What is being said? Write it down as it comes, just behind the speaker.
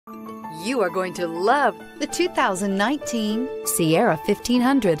You are going to love the 2019 Sierra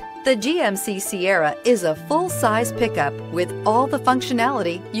 1500. The GMC Sierra is a full-size pickup with all the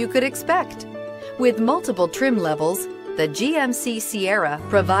functionality you could expect. With multiple trim levels, the GMC Sierra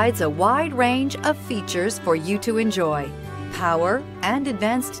provides a wide range of features for you to enjoy. Power and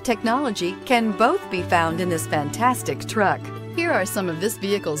advanced technology can both be found in this fantastic truck. Here are some of this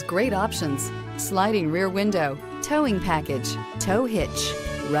vehicle's great options: sliding rear window, towing package, tow hitch,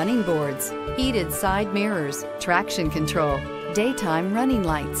 running boards, heated side mirrors, traction control, daytime running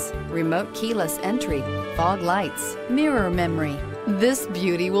lights, remote keyless entry, fog lights, mirror memory. This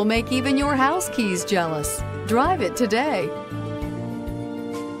beauty will make even your house keys jealous. Drive it today.